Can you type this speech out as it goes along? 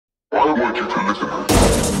I want you to listen.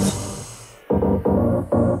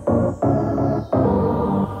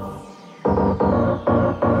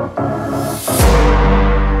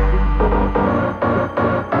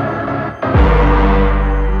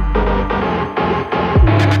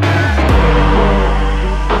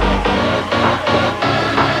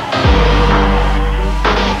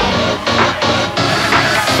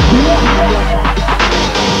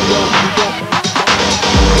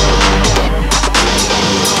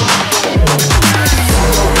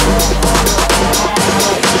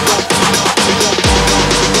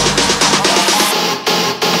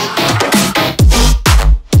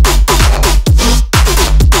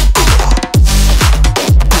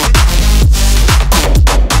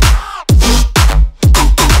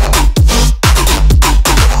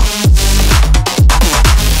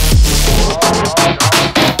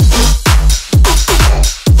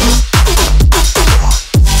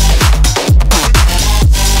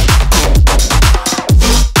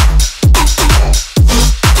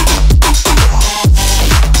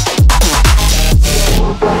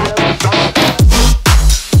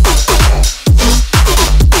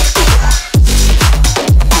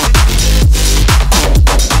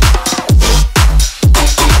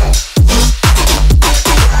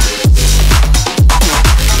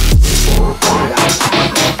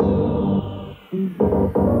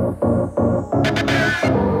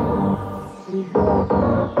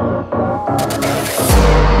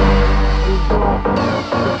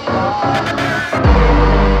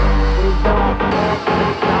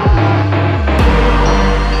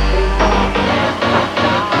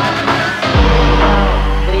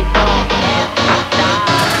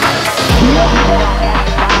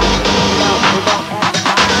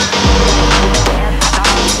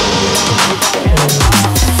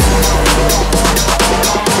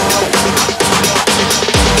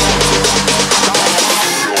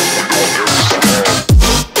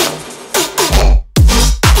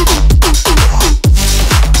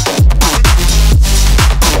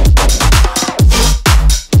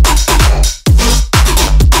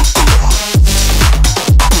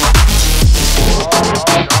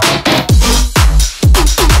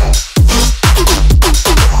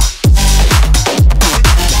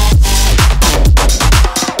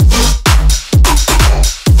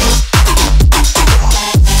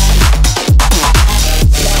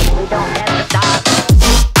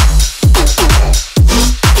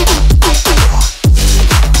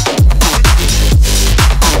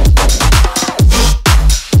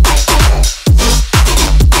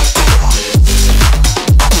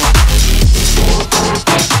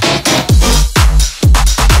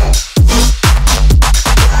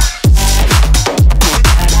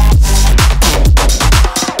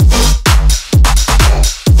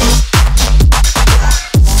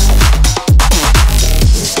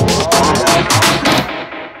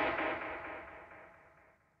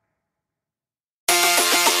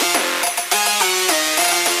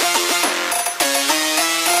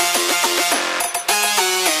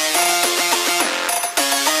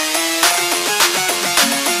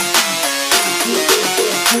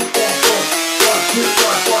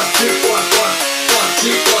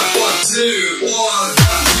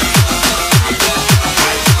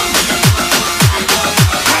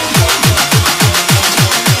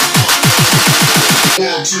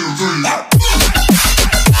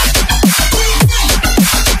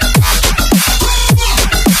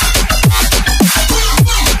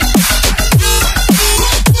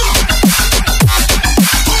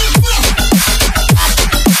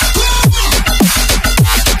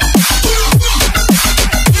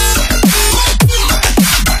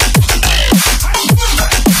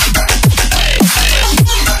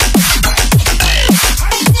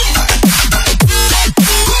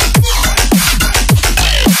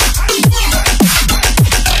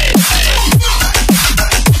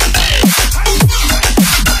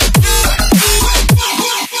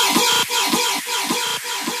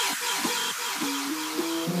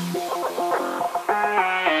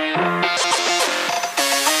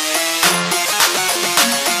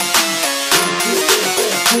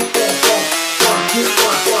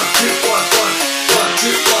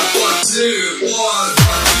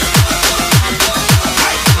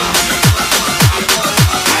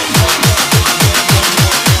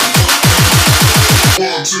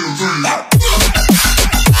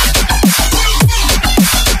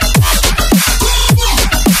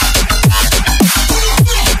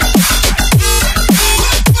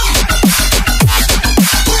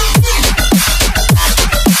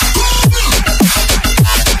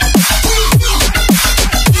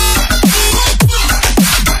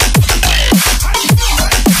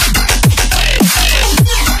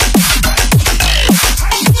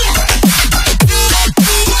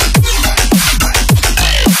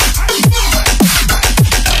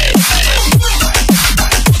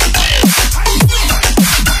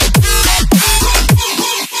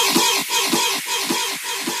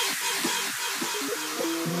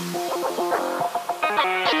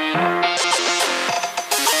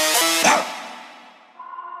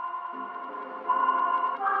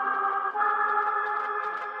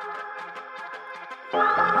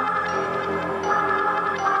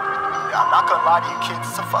 Not gonna lie to you kids,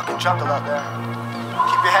 it's a fucking jungle out there.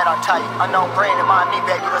 Keep your head on tight, unknown brain and mind me,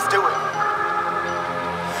 baby, let's do it.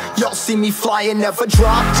 Y'all see me flying, never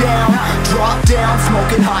drop down,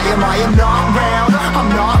 smoking high, I am not round, I'm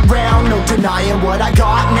not round, no denying what I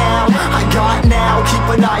got now, keep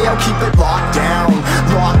an eye out, keep it locked down,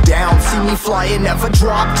 see me flying, never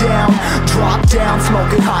drop down,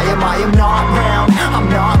 smoking high, I am not round, I'm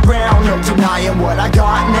not round, no denying what I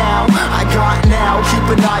got now, keep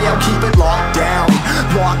an eye out, keep it locked down,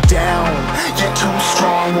 you're too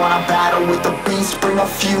strong, when I battle with the beast, bring a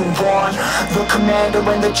few on, the commander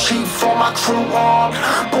and the chief for my crew on.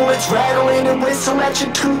 Bullets rattling and whistle at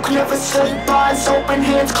your toque. Never sleep, eyes open,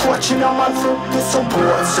 hands clutching on my loop. It's a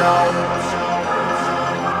war zone.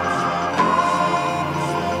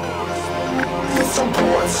 It's a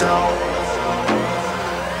war zone.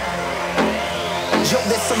 Yo,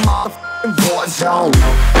 this a motherfucking war zone.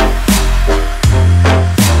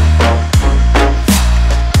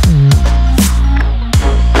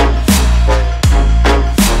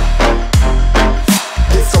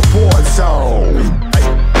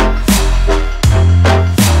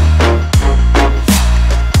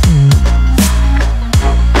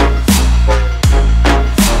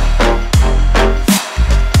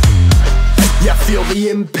 Feel the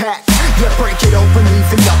impact.